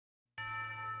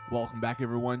Welcome back,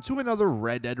 everyone, to another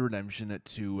Red Dead Redemption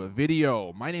 2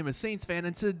 video. My name is SaintsFan,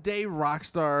 and today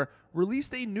Rockstar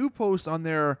released a new post on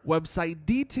their website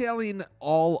detailing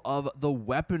all of the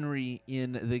weaponry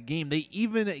in the game. They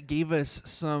even gave us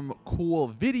some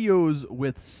cool videos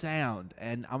with sound,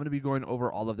 and I'm going to be going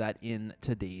over all of that in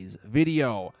today's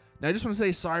video. Now, I just want to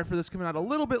say sorry for this coming out a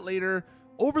little bit later.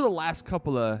 Over the last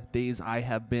couple of days, I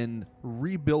have been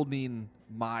rebuilding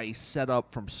my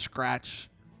setup from scratch,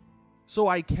 so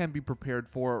I can be prepared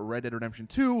for Red Dead Redemption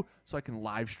 2, so I can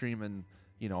live stream and,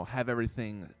 have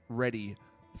everything ready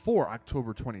for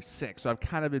October 26th. So I've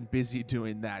kind of been busy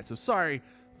doing that. So sorry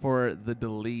for the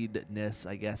delayedness,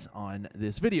 I guess, on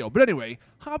this video. But anyway,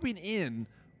 hopping in,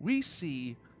 we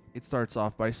see it starts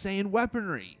off by saying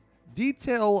weaponry.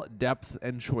 Detail, depth,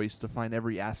 and choice define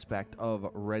every aspect of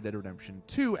Red Dead Redemption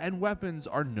 2, and weapons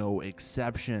are no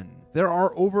exception. There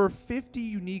are over 50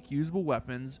 unique usable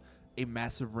weapons, a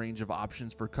massive range of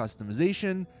options for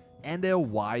customization, and a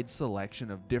wide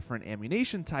selection of different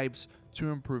ammunition types to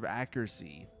improve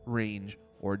accuracy, range,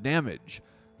 or damage.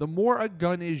 The more a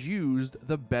gun is used,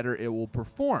 the better it will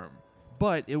perform,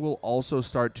 but it will also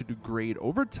start to degrade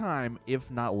over time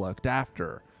if not looked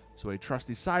after. So a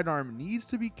trusty sidearm needs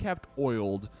to be kept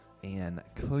oiled and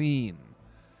clean.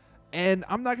 And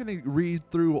I'm not going to read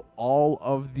through all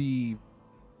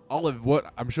of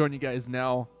what I'm showing you guys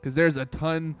now, because there's a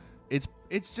ton.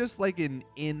 It's just like an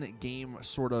in-game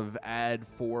sort of ad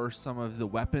for some of the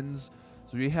weapons.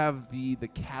 So we have the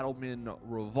Cattleman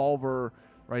revolver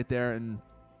right there, and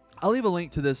I'll leave a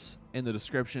link to this in the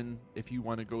description if you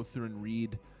want to go through and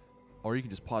read, or you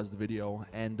can just pause the video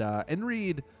and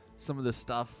read some of the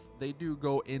stuff. They do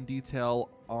go in detail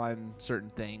on certain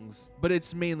things, but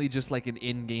it's mainly just like an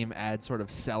in-game ad sort of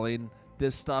selling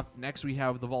this stuff. Next, we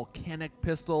have the volcanic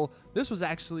pistol. This was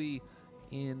actually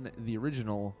in the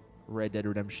original Red Dead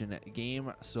Redemption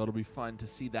game, so it'll be fun to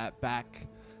see that back.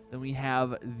 Then we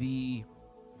have the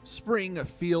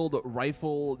Springfield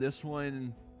rifle. This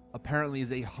one apparently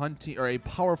is a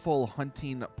powerful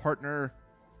hunting partner.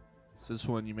 So this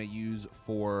one you may use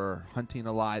for hunting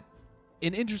a lot.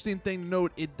 An interesting thing to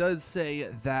note, it does say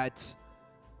that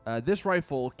this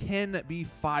rifle can be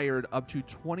fired up to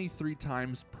 23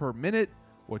 times per minute,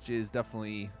 which is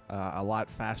definitely a lot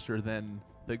faster than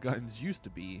the guns used to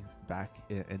be back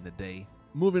in the day.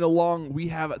 Moving along, we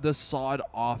have the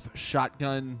sawed-off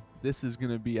shotgun. This is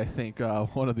going to be, I think,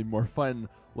 one of the more fun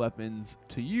weapons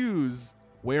to use.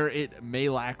 Where it may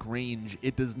lack range,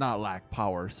 it does not lack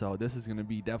power. So this is going to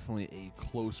be definitely a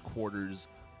close quarters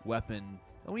weapon.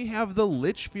 And we have the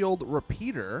Litchfield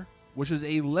Repeater, which is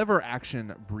a lever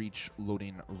action breech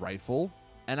loading rifle.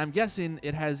 And I'm guessing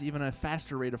it has even a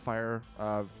faster rate of fire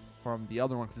from the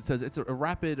other one, because it says it's a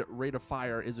rapid rate of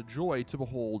fire is a joy to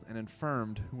behold and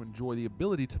infirmed who enjoy the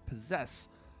ability to possess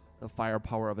the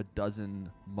firepower of a dozen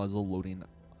muzzle loading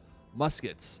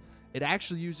muskets. It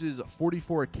actually uses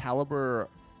 44 caliber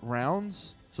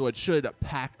rounds, so it should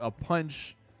pack a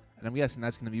punch, and I'm guessing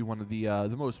that's going to be one of the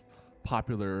most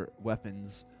popular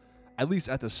weapons, at least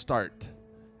at the start.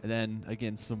 And then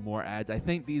again, some more ads. I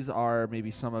think these are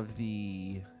maybe some of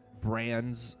the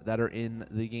brands that are in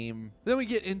the game. Then we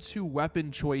get into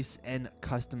weapon choice and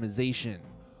customization.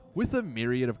 With a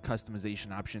myriad of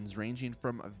customization options ranging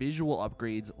from visual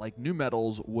upgrades like new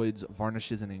metals, woods,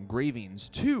 varnishes, and engravings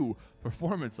to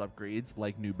performance upgrades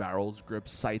like new barrels,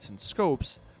 grips, sights, and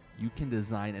scopes, you can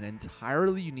design an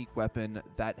entirely unique weapon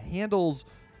that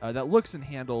looks and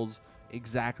handles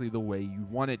exactly the way you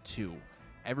want it to.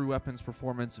 Every weapon's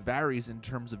performance varies in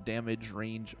terms of damage,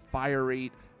 range, fire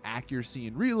rate, accuracy,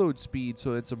 and reload speed,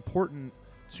 so it's important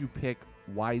to pick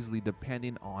wisely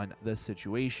depending on the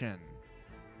situation.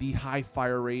 The high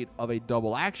fire rate of a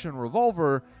double action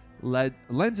revolver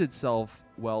lends itself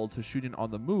well to shooting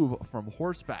on the move from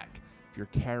horseback. If you're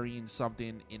carrying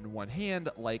something in one hand,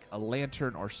 like a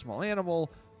lantern or small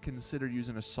animal, consider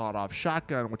using a sawed-off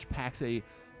shotgun, which packs a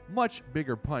much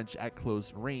bigger punch at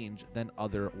close range than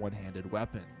other one-handed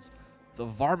weapons. The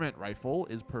varmint rifle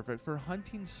is perfect for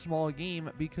hunting small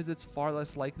game because it's far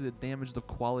less likely to damage the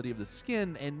quality of the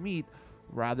skin and meat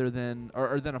rather than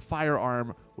a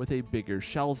firearm with a bigger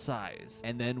shell size.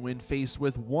 And then when faced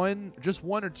with just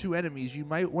one or two enemies, you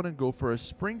might want to go for a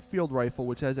Springfield rifle,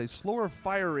 which has a slower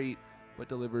fire rate but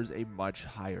delivers a much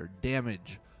higher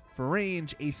damage. For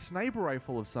range, a sniper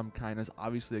rifle of some kind is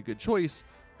obviously a good choice,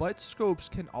 but scopes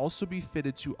can also be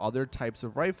fitted to other types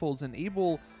of rifles,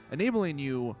 enabling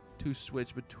you to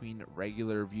switch between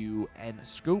regular view and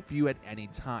scope view at any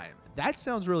time. That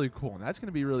sounds really cool, and that's going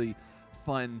to be really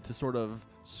fun to sort of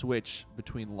switch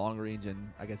between long range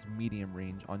and, I guess, medium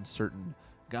range on certain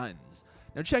guns.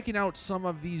 Now, checking out some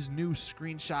of these new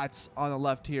screenshots on the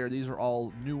left here, these are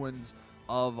all new ones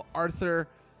of Arthur.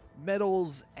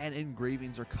 Medals and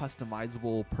engravings are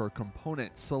customizable per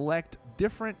component. Select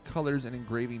different colors and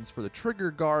engravings for the trigger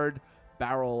guard,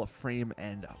 barrel, frame,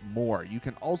 and more. You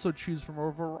can also choose from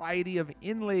a variety of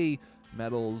inlay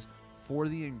medals for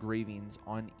the engravings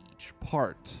on each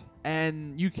part.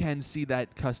 And you can see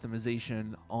that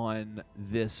customization on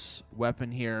this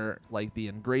weapon here, like the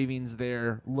engravings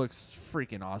there, looks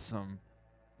freaking awesome.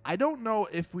 I don't know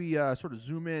if we sort of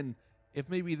zoom in, if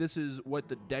maybe this is what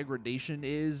the degradation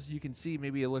is. You can see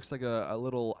maybe it looks like a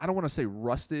little, I don't want to say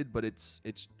rusted, but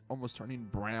it's almost turning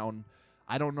brown.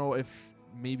 I don't know if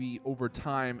maybe over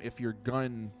time, if your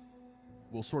gun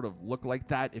will sort of look like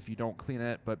that if you don't clean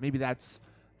it, but maybe that's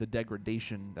the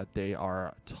degradation that they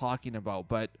are talking about.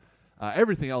 But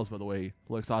everything else, by the way,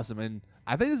 looks awesome. And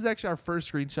I think this is actually our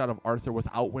first screenshot of Arthur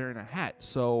without wearing a hat.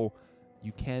 So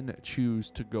you can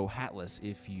choose to go hatless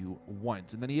if you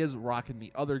want. And then he is rocking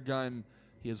the other gun.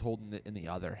 He is holding it in the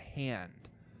other hand.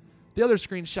 The other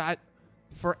screenshot,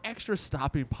 for extra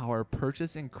stopping power,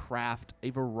 purchase and craft a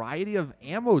variety of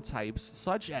ammo types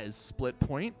such as split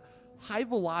point, high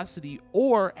velocity,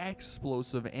 or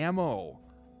explosive ammo.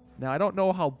 Now, I don't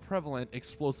know how prevalent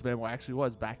explosive ammo actually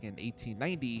was back in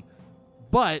 1890,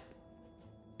 but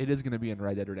it is going to be in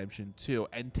Red Dead Redemption 2.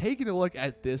 And taking a look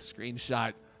at this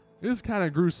screenshot, it is kind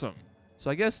of gruesome.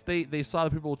 So I guess they saw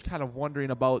the people kind of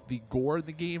wondering about the gore in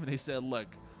the game, and they said, look,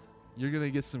 you're going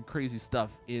to get some crazy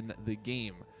stuff in the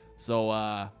game.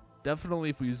 So definitely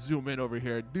if we zoom in over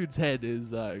here, dude's head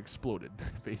is exploded,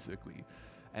 basically.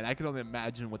 And I can only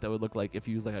imagine what that would look like if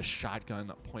he used like a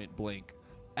shotgun point blank.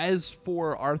 As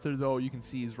for Arthur, though, you can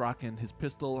see he's rocking his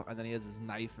pistol, and then he has his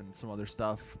knife and some other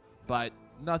stuff. But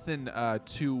nothing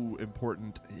too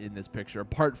important in this picture,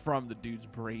 apart from the dude's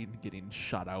brain getting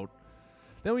shot out.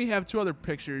 Then we have two other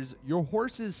pictures. Your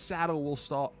horse's saddle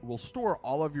will store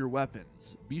all of your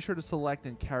weapons. Be sure to select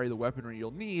and carry the weaponry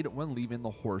you'll need when leaving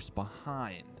the horse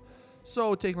behind.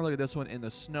 So taking a look at this one in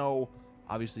the snow,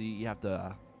 obviously you have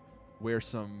to wear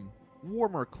some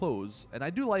warmer clothes. And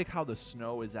I do like how the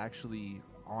snow is actually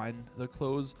on the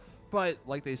clothes. But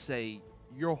like they say,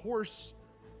 your horse,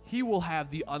 he will have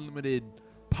the unlimited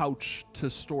pouch to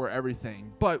store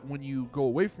everything. But when you go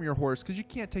away from your horse, because you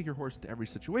can't take your horse into every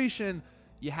situation,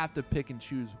 you have to pick and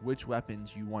choose which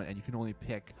weapons you want, and you can only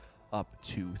pick up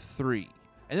to 3.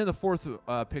 And then the fourth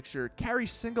picture, carry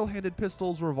single-handed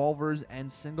pistols, revolvers,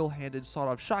 and single-handed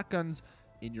sawed-off shotguns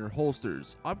in your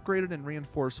holsters. Upgraded and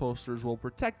reinforced holsters will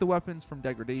protect the weapons from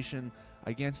degradation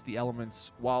against the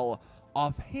elements, while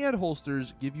offhand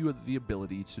holsters give you the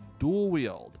ability to dual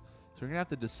wield. So you're going to have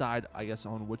to decide, I guess,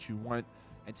 on what you want.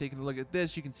 And taking a look at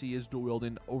this, you can see he is dual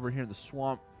wielding over here in the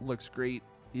swamp. Looks great.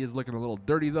 He is looking a little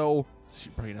dirty, though. So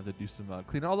you're probably going to have to do some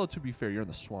cleaning. Although, to be fair, you're in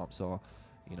the swamp, so,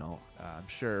 you know, I'm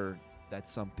sure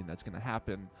that's something that's going to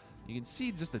happen. You can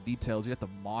see just the details. You got the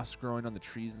moss growing on the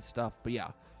trees and stuff. But,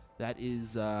 yeah, that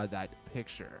is that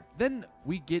picture. Then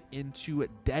we get into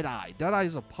Deadeye. Deadeye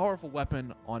is a powerful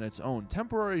weapon on its own,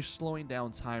 temporarily slowing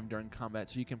down time during combat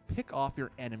so you can pick off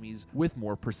your enemies with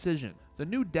more precision. The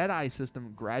new Deadeye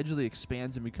system gradually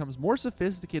expands and becomes more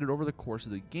sophisticated over the course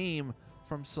of the game,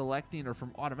 from selecting or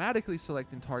from automatically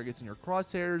selecting targets in your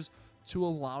crosshairs to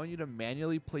allowing you to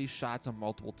manually place shots on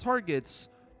multiple targets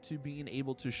to being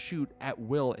able to shoot at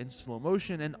will in slow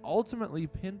motion and ultimately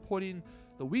pinpointing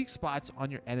the weak spots on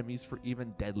your enemies for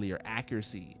even deadlier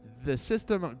accuracy. The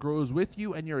system grows with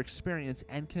you and your experience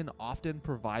and can often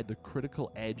provide the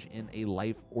critical edge in a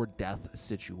life or death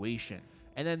situation.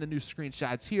 And then the new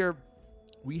screenshots here,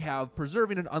 we have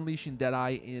preserving and unleashing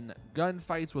Deadeye in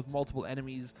gunfights with multiple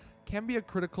enemies can be a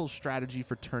critical strategy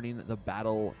for turning the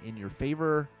battle in your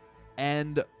favor.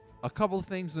 And a couple of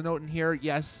things to note in here.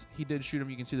 Yes, he did shoot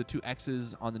him. You can see the 2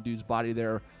 X's on the dude's body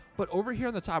there. But over here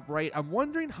on the top right, I'm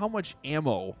wondering how much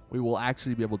ammo we will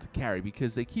actually be able to carry,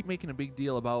 because they keep making a big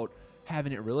deal about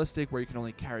having it realistic where you can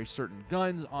only carry certain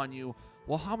guns on you.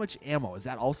 Well, how much ammo? Is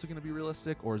that also going to be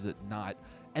realistic, or is it not?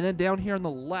 And then down here on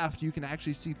the left, you can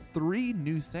actually see 3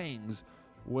 new things,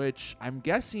 which I'm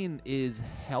guessing is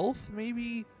health,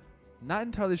 maybe? Not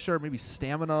entirely sure. Maybe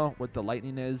stamina, what the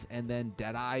lightning is, and then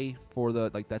Deadeye for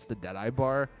the, like, that's the Deadeye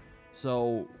bar.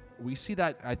 So we see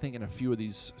that, I think, in a few of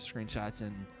these screenshots,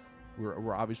 and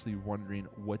we're obviously wondering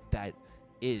what that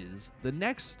is. The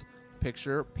next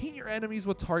picture, paint your enemies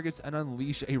with targets and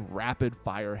unleash a rapid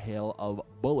fire hail of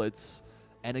bullets.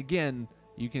 And again,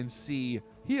 you can see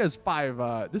he has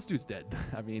 5, this dude's dead.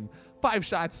 I mean, 5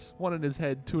 shots, 1 in his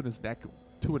head, 2 in his neck,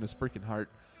 2 in his freaking heart.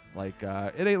 Like,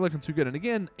 it ain't looking too good. And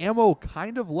again, ammo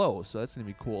kind of low, so that's going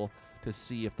to be cool. to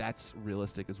see if that's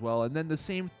realistic as well. And then the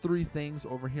same 3 things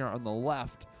over here on the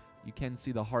left. You can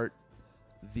see the heart,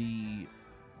 the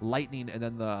lightning, and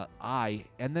then the eye.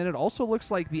 And then it also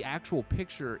looks like the actual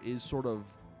picture is sort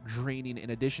of draining in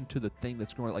addition to the thing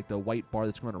that's going, like the white bar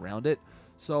that's going around it.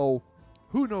 So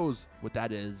who knows what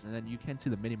that is. And then you can see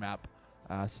the mini map,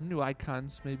 some new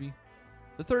icons maybe.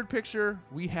 The third picture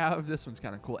we have, this one's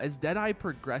kind of cool. As Deadeye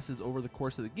progresses over the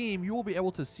course of the game, you will be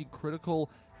able to see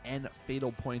critical and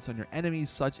fatal points on your enemies,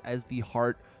 such as the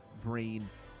heart, brain,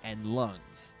 and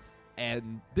lungs.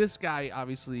 And this guy,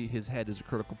 obviously, his head is a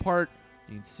critical part.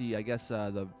 You can see, I guess,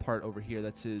 the part over here,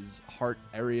 that's his heart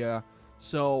area.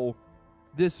 So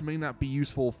this may not be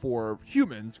useful for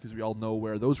humans, because we all know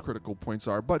where those critical points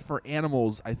are. But for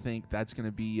animals, I think that's going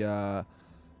to be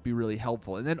really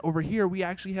helpful. And then over here, we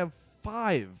actually have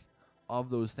 5 of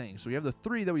those things. So we have the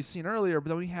 3 that we've seen earlier, but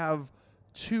then we have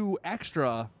 2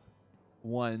 extra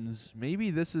ones. Maybe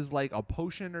this is like a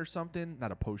potion or something.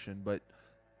 Not a potion, but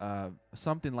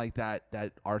something like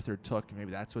that Arthur took.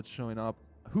 Maybe that's what's showing up.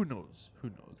 Who knows? Who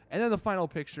knows? And then the final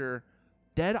picture,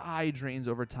 Deadeye drains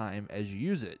over time as you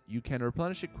use it. You can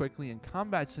replenish it quickly in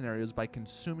combat scenarios by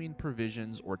consuming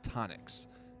provisions or tonics.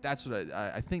 That's what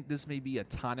I think this may be a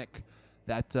tonic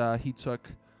that he took.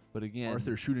 But again,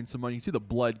 Arthur shooting some money. You can see the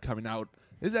blood coming out.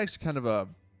 This is actually kind of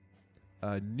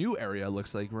a new area, it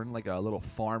looks like. We're in like a little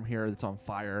farm here that's on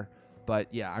fire.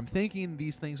 But yeah, I'm thinking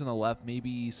these things on the left may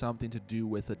be something to do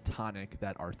with a tonic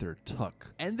that Arthur took.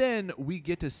 And then we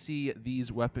get to see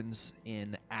these weapons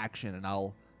in action, and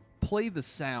I'll play the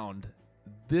sound.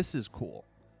 This is cool.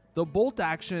 The bolt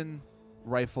action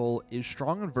rifle is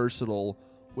strong and versatile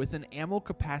with an ammo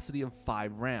capacity of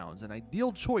 5 rounds, an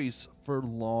ideal choice for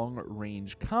long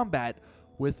range combat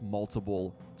with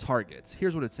multiple targets.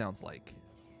 Here's what it sounds like.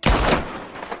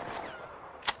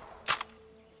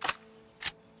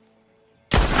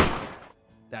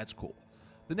 That's cool.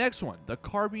 The next one, the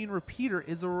carbine repeater,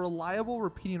 is a reliable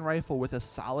repeating rifle with a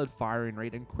solid firing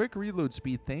rate and quick reload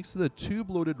speed thanks to the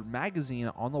tube-loaded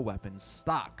magazine on the weapon's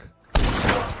stock.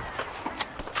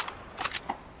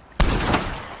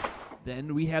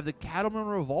 Then we have the Cattleman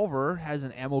revolver, has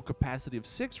an ammo capacity of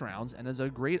 6 rounds and is a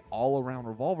great all-around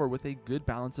revolver with a good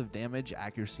balance of damage,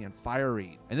 accuracy, and fire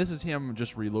rate. And this is him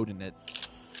just reloading it.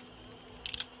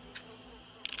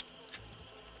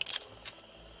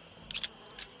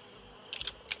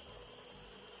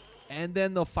 And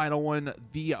then the final one,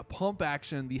 the pump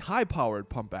action, the high-powered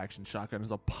pump action shotgun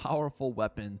is a powerful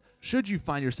weapon should you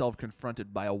find yourself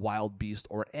confronted by a wild beast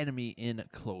or enemy in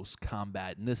close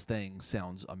combat. And this thing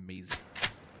sounds amazing.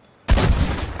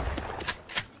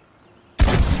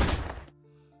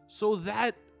 So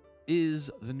that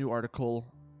is the new article.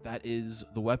 That is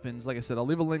the weapons. Like I said, I'll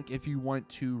leave a link if you want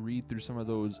to read through some of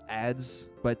those ads.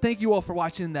 But thank you all for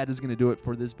watching. That is going to do it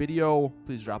for this video.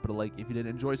 Please drop it a like if you did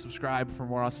enjoy. Subscribe for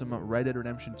more awesome Red Dead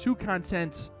Redemption 2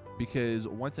 content, because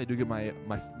once I do get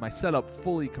my setup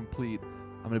fully complete,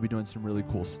 I'm going to be doing some really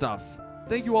cool stuff.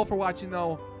 Thank you all for watching,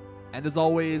 though. And as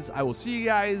always, I will see you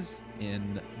guys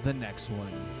in the next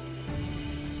one.